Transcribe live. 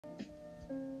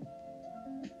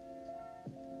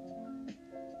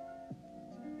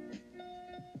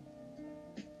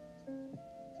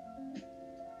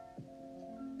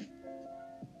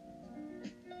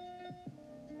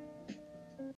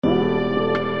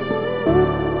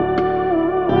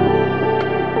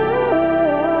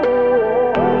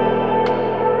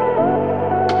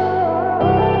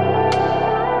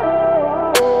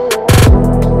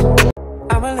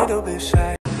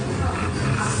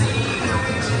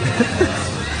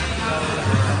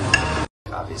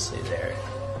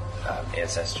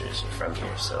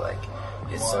So like,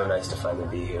 it's so nice to finally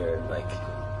be here and like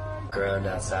go around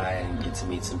outside and get to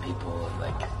meet some people. And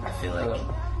like, I feel like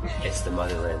it's the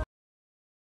motherland.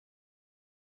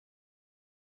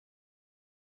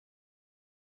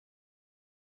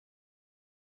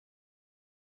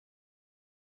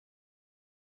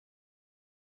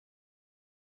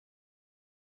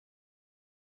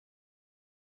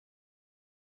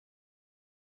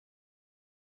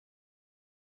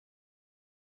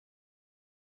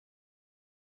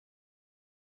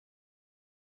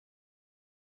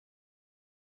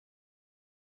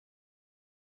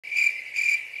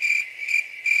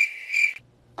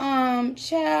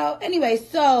 Child. Anyway,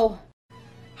 so.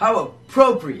 How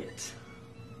appropriate.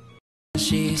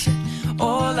 She said,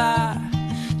 hola,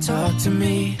 talk to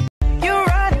me. You're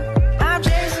right, I'm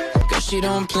Jason. Cause she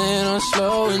don't plan on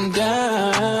slowing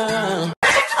down.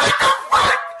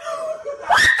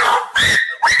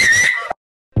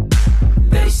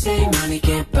 They say money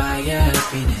can't buy your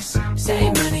happiness.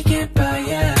 Say money can't buy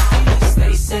your happiness.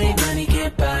 They say money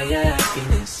can't buy your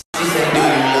happiness. She said, do you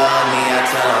love me? I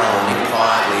tell her only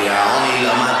partly. I only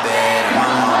love my bed and my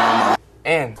mama.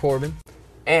 And Corbin.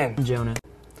 And Jonah.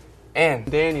 And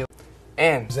Daniel.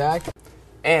 And Zach.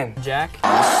 And Jack.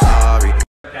 I'm sorry.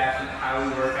 How we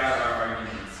work out our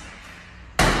arguments.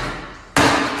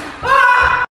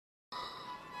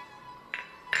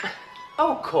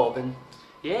 Oh, Corbin.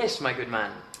 Yes, my good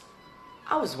man.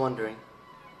 I was wondering,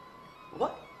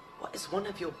 what is one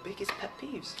of your biggest pet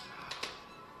peeves?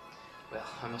 Well,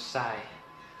 I must say,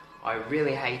 I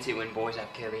really hate it when boys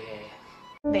have curly hair.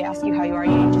 They ask you how you are,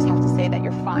 you just have to say that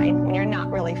you're fine when you're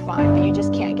not really fine, but you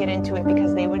just can't get into it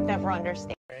because they would never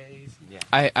understand. Yeah.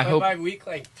 I hope by week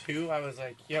like 2, I was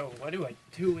like, yo, what do I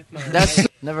do with my That's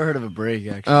never heard of a break,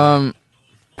 actually.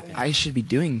 I should be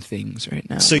doing things right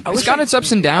now. So, it's got its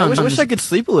ups and downs. I wish I could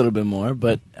sleep a little bit more,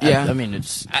 but yeah. I mean,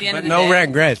 it's but no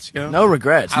regrets, you know? no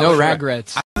regrets. No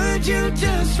regrets. Would you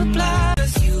just reply?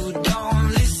 'Cause you don't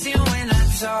listen when I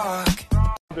talk.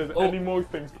 There's any more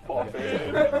things to pop.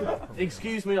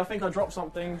 Excuse me, I think I dropped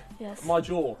something. Yes. My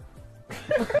jaw.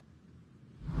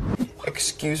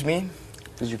 Excuse me,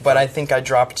 but I think I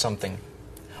dropped something.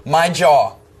 My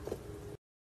jaw.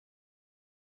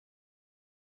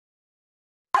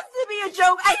 To be a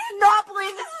joke. I do not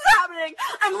believe this is happening.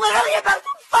 I'm literally about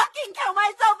to fucking kill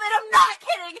myself, and I'm not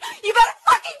kidding. You better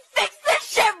fucking fix this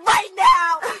shit right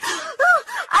now.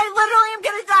 I literally am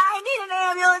gonna die. I need an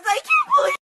ambulance. I can't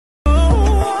believe.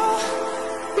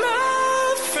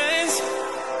 My friends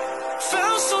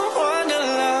found someone to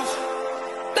love.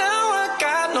 Now I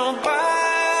got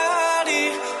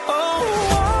nobody.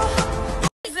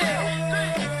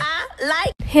 I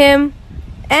like him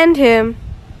and him.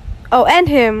 Oh, and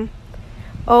him.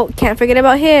 Oh, can't forget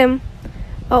about him.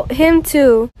 Oh, him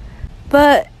too.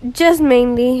 But just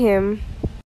mainly him.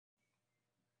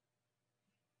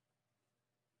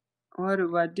 What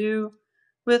do I do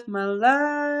with my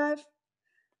life?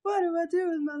 What do I do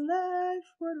with my life?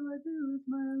 What do I do with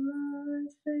my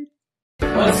life?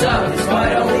 What's up? It's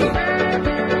finally.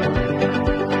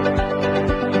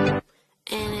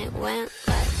 and it went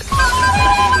like.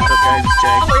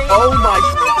 Oh my.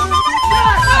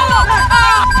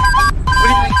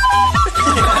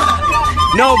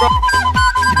 No, bro.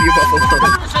 You buffalo.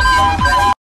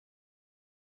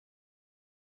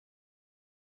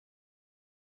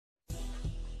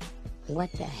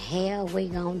 What the hell we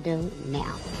gonna do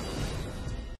now?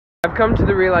 I've come to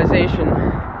the realization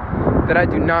that I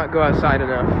do not go outside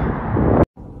enough.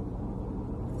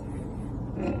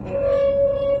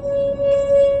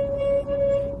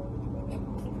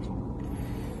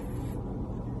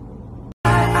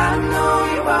 I know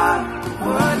you are.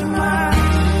 What am I?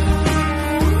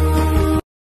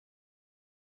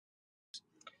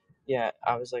 Yeah,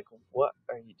 I was like, what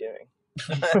are you doing?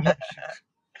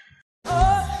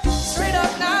 Straight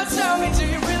up now, tell me, do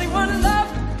you really wanna love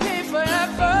me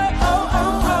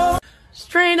forever?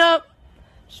 Straight up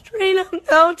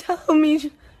now, tell me, do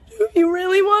you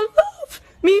really want love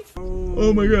me?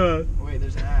 Oh my god. Wait,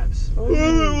 there's abs.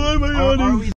 Oh my god.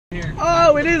 Are we here?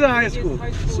 Oh, it is a high school.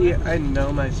 See, I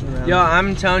know my surroundings. Yo,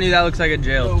 I'm telling you, that looks like a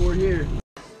jail. Oh, we're here.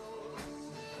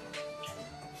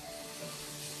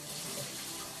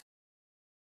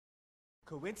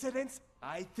 Coincidence?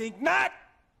 I think not.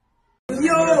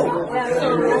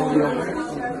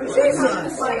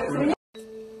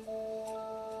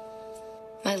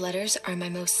 My letters are my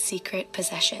most secret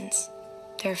possessions.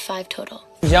 There are 5 total.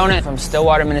 Jonah from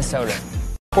Stillwater, Minnesota.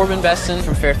 Corbin Beston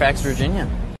from Fairfax, Virginia.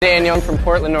 Daniel from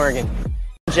Portland, Oregon.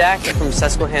 Jack from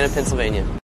Susquehanna, Pennsylvania.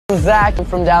 Zach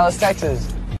from Dallas, Texas.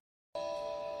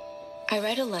 I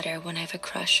write a letter when I have a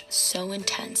crush so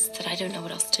intense that I don't know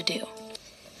what else to do.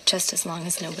 just as long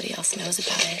as nobody else knows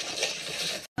about it.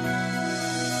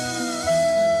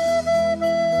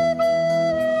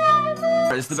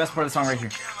 It's the best part of the song right here.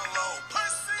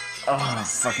 Oh, I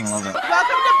fucking love it.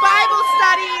 Welcome to Bible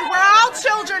study. We're all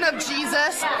children of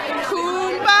Jesus.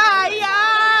 Kumbaya.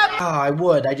 I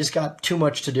would. I just got too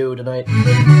much to do tonight.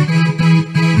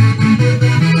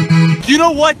 You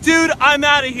know what, dude? I'm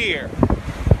out of here.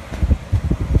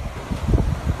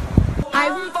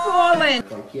 I'm falling.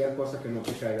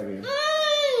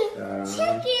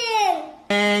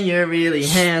 And you're really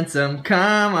handsome.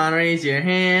 Come on, raise your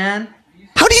hand.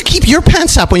 How do you keep your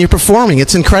pants up when you're performing?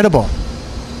 It's incredible.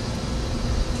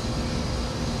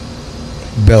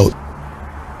 Belt.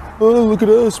 Oh, look at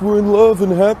us. We're in love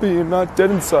and happy and not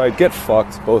dead inside. Get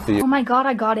fucked, both of you. Oh my god,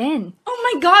 I got in.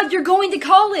 Oh my god, you're going to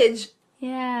college.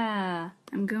 Yeah,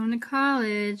 I'm going to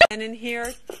college. And in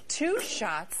here, 2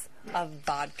 shots of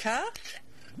vodka.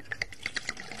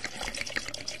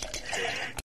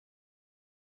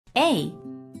 A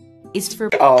is for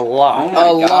a lot.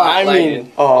 Oh my God, I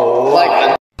mean, a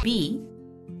lot. B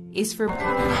is for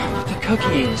the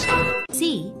cookies.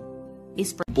 C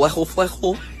is for Blechel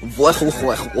flechel, vlechel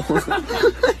flechel.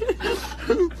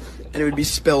 And it would be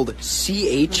spelled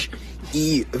C-H-E-V.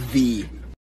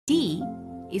 D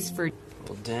is for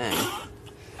Well, dang.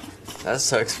 That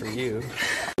sucks for you.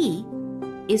 E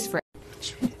is for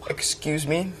Excuse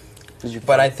me,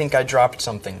 but I think I dropped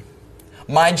something.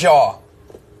 My jaw.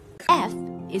 F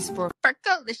is for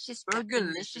Fergalicious,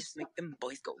 make them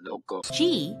boys go loco.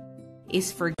 G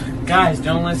is for Guys,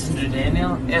 don't listen to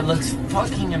Daniel. It looks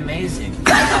fucking amazing.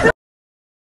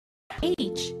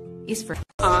 H is for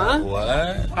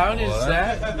What? How does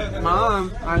that?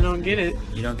 Mom, I don't get it.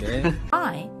 You don't get it?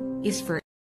 I is for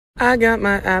I got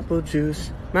my apple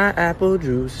juice. My apple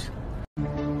juice.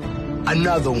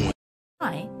 Another one.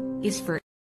 I is for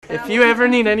If you ever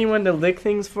need anyone to lick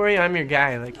things for you, I'm your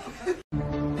guy. Like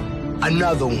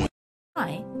Another one.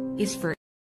 I is for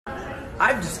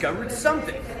I've discovered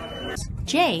something.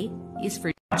 J is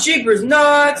for Jeepers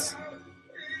nuts!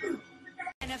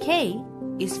 K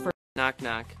is for knock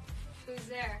knock. Who's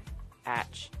there?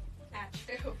 Atch. Atch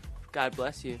who? God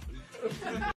bless you.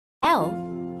 L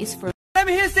is for Let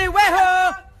me hear you say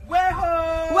weho!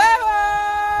 Weho! Weho!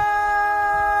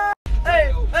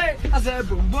 Hey, hey! I said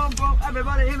boom, boom, boom.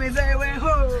 Everybody hear me say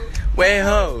weho!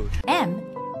 Way-ho. M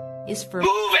is for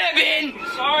Move it, man!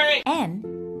 Sorry!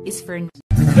 N is for No,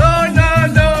 no,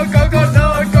 no, go, go,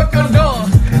 no, go, go, no!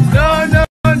 No, no,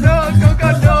 no, go, go,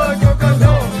 no, go, go,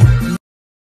 no!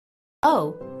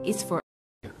 O is for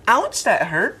Ouch, that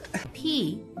hurt.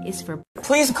 P is for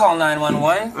Please call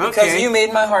 911 because you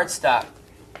made my heart stop.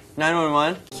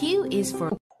 911. Q is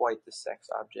for Quite the sex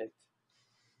object.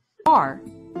 R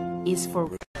is for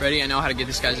Ready? I know how to get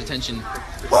this guy's attention.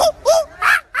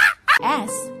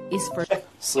 S is for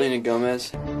Selena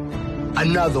Gomez.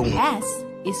 Another one. S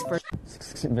is for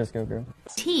Best go girl.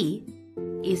 T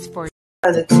is for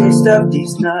The taste of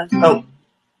these nuts. Oh.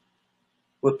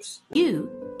 Whoops. U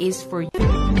is for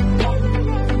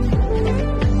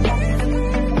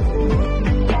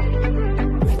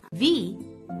V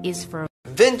is for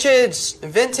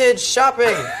Vintage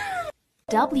shopping.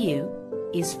 W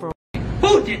is for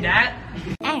Who did that?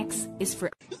 X is for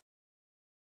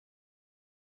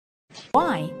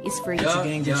Y is for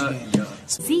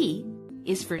Z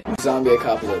is for Zombie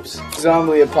apocalypse.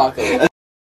 Zombie apocalypse.